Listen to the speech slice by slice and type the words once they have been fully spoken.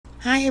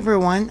Hi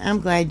everyone, I'm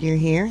glad you're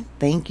here.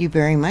 Thank you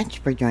very much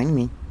for joining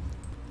me.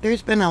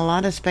 There's been a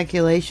lot of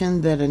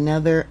speculation that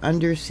another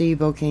undersea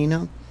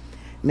volcano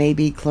may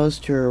be close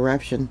to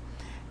eruption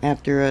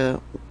after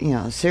a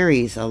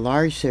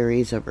large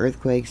series of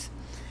earthquakes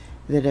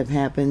that have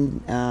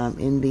happened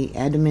in the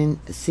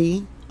Andaman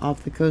Sea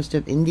off the coast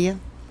of India.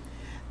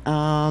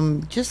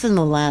 Just in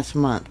the last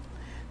month,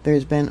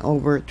 there's been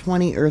over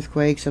 20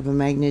 earthquakes of a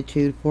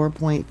magnitude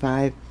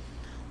 4.5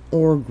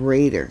 or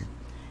greater.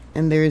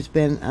 And there's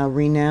been a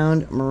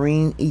renowned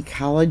marine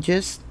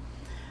ecologist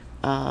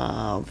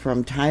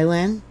from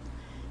Thailand.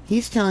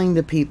 He's telling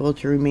the people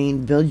to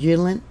remain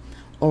vigilant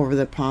over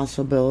the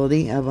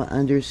possibility of an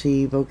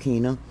undersea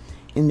volcano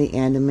in the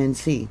Andaman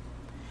Sea.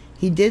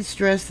 He did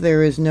stress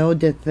there is no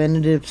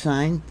definitive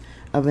sign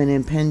of an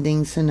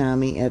impending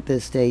tsunami at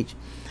this stage.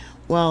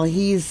 Well,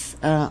 he's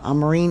a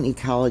marine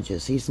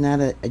ecologist. He's not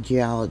a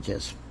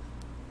geologist.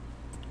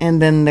 And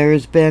then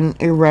there's been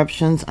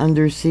eruptions,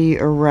 undersea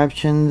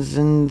eruptions,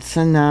 and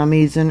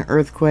tsunamis and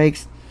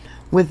earthquakes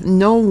with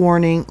no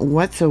warning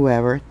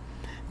whatsoever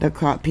that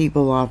caught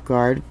people off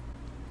guard.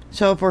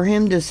 So for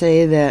him to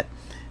say that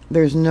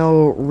there's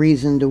no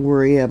reason to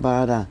worry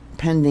about a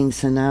pending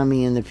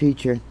tsunami in the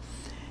future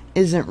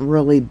isn't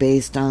really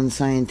based on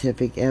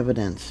scientific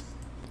evidence.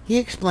 He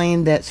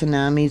explained that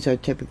tsunamis are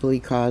typically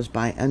caused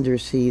by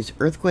undersea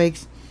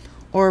earthquakes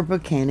or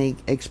volcanic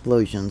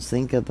explosions.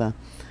 Think of the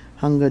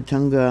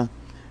Hunga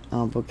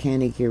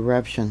volcanic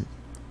eruption.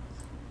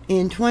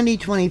 In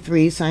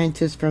 2023,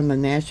 scientists from the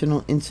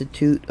National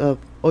Institute of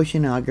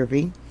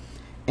Oceanography,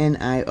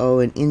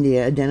 NIO, in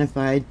India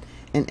identified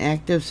an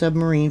active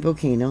submarine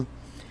volcano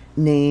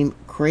named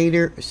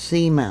Crater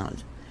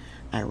Seamount.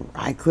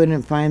 I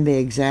couldn't find the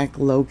exact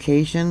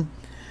location,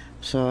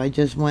 so I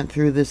just went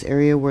through this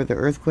area where the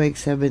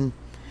earthquakes have been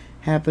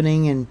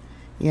happening, and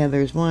yeah,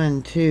 there's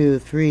 1, 2,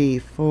 3,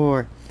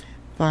 4,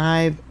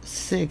 5,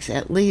 6,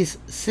 at least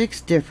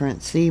 6 different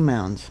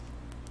seamounts.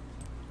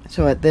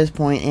 So at this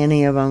point,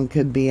 any of them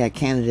could be a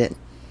candidate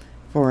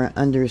for an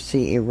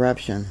undersea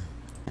eruption.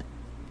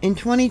 In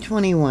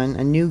 2021,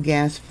 a new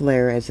gas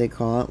flare, as they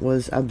call it,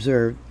 was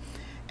observed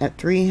at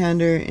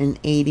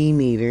 380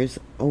 meters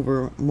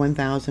over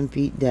 1,000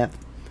 feet depth,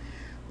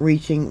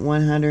 reaching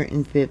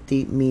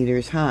 150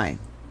 meters high.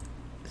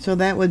 So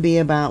that would be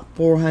about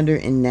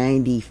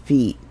 490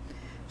 feet,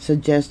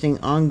 suggesting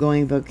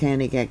ongoing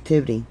volcanic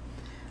activity.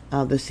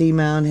 The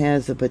seamount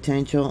has the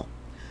potential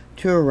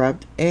to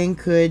erupt and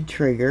could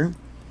trigger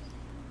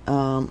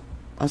a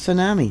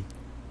tsunami.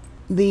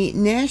 The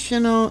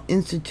National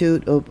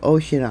Institute of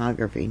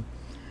Oceanography,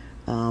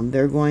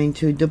 they're going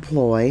to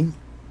deploy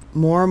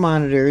more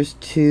monitors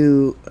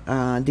to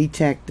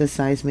detect the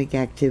seismic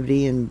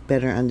activity and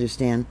better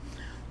understand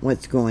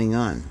what's going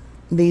on.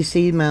 These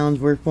seamounts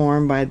were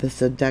formed by the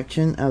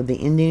subduction of the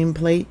Indian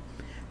plate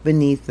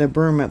beneath the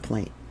Burma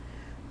plate.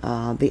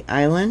 The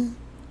island,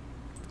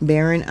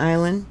 Barren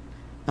Island,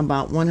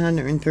 about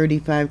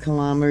 135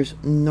 kilometers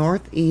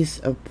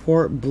northeast of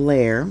Port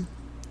Blair,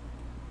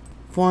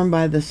 formed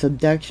by the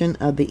subduction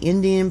of the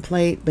Indian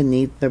plate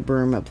beneath the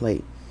Burma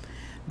plate.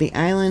 The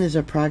island is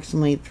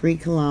approximately 3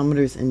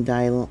 kilometers in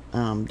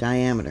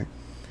diameter,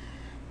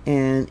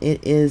 and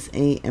it is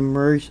an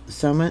emerged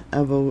summit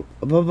of a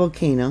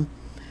volcano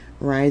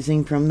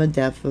rising from the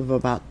depth of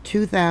about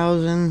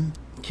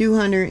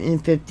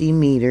 2,250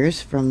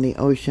 meters from the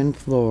ocean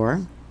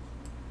floor,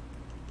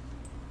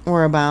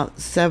 or about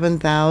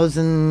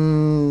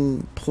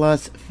 7,000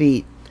 plus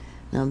feet.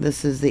 Now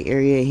this is the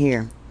area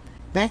here.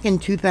 Back in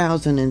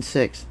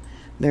 2006,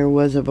 there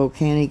was a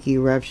volcanic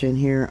eruption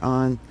here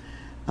on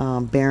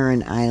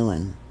Barren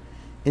Island.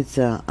 It's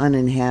an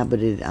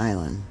uninhabited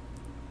island.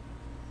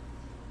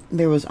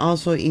 There was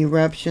also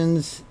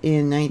eruptions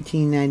in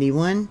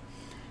 1991,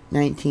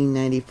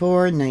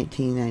 1994,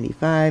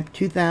 1995,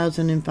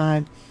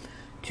 2005,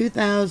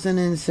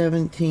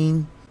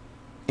 2017,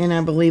 and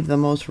I believe the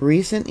most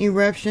recent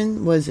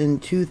eruption was in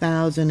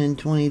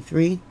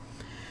 2023.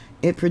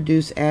 It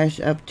produced ash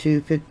up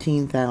to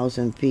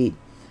 15,000 feet.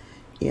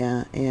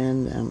 Yeah,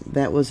 and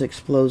that was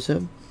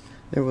explosive.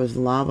 There was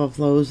lava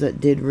flows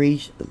that did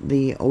reach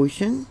the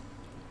ocean,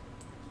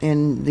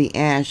 and the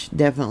ash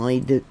definitely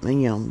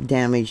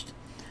damaged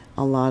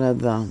a lot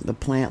of the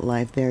plant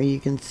life there. You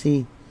can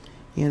see,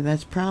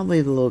 that's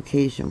probably the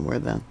location where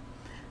the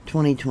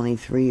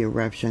 2023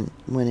 eruption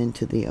went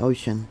into the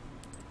ocean.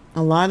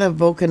 A lot of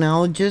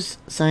volcanologists,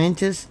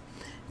 scientists,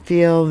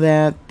 feel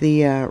that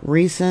the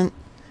recent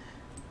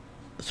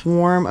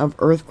swarm of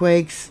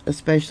earthquakes,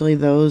 especially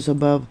those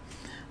above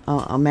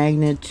a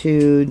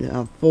magnitude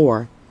of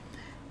 4,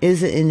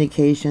 is an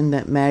indication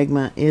that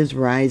magma is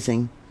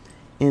rising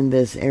in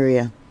this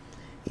area.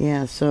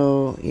 There's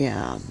so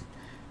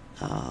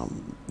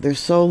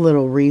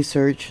little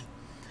research.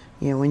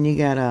 When you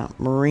got a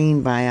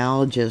marine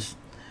biologist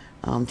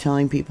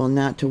telling people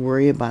not to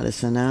worry about a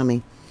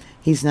tsunami,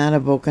 he's not a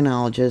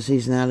volcanologist,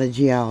 he's not a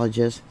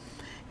geologist,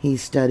 he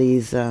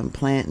studies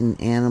plant and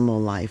animal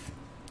life.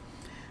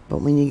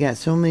 But when you got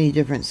so many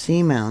different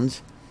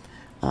seamounts,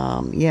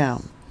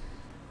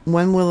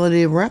 When will it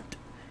erupt?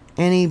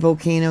 Any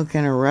volcano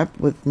can erupt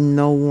with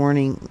no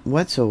warning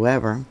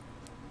whatsoever.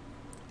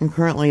 And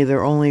currently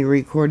they're only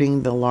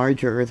recording the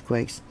larger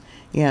earthquakes.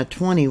 Yeah,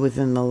 20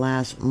 within the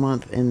last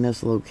month in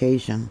this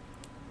location.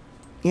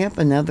 Yep,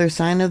 another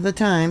sign of the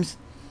times.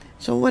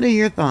 So what are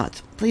your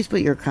thoughts? Please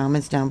put your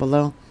comments down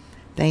below.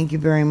 Thank you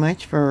very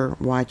much for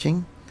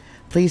watching.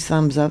 Please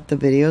thumbs up the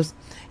videos.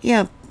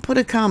 Yeah, put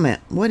a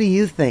comment. What do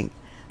you think?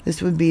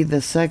 This would be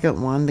the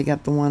second one. They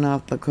got the one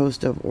off the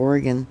coast of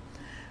Oregon,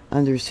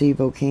 undersea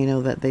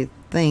volcano, that they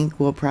think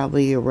will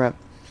probably erupt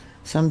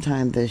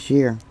sometime this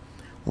year.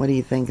 What do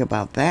you think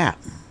about that?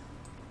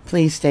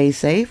 Please stay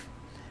safe.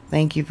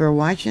 Thank you for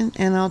watching,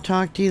 and I'll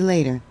talk to you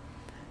later.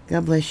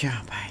 God bless you.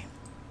 Bye.